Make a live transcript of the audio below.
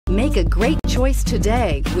Make a great choice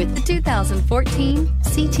today with the 2014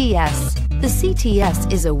 CTS. The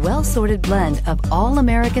CTS is a well-sorted blend of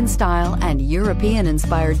all-American style and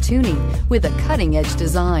European-inspired tuning with a cutting-edge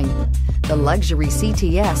design. The luxury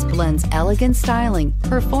CTS blends elegant styling,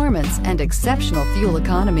 performance, and exceptional fuel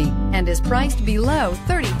economy and is priced below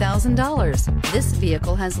 $30,000. This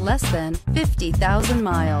vehicle has less than 50,000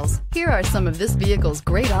 miles. Here are some of this vehicle's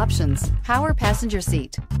great options: power passenger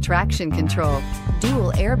seat, traction control,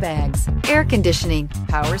 dual airbags, air conditioning,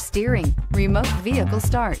 power steering, remote vehicle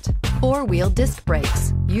start, four-wheel disc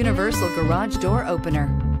brakes, universal garage door opener,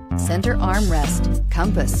 center armrest,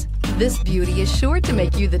 compass. This beauty is sure to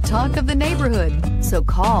make you the talk of the neighborhood. So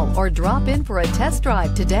call or drop in for a test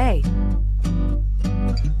drive today.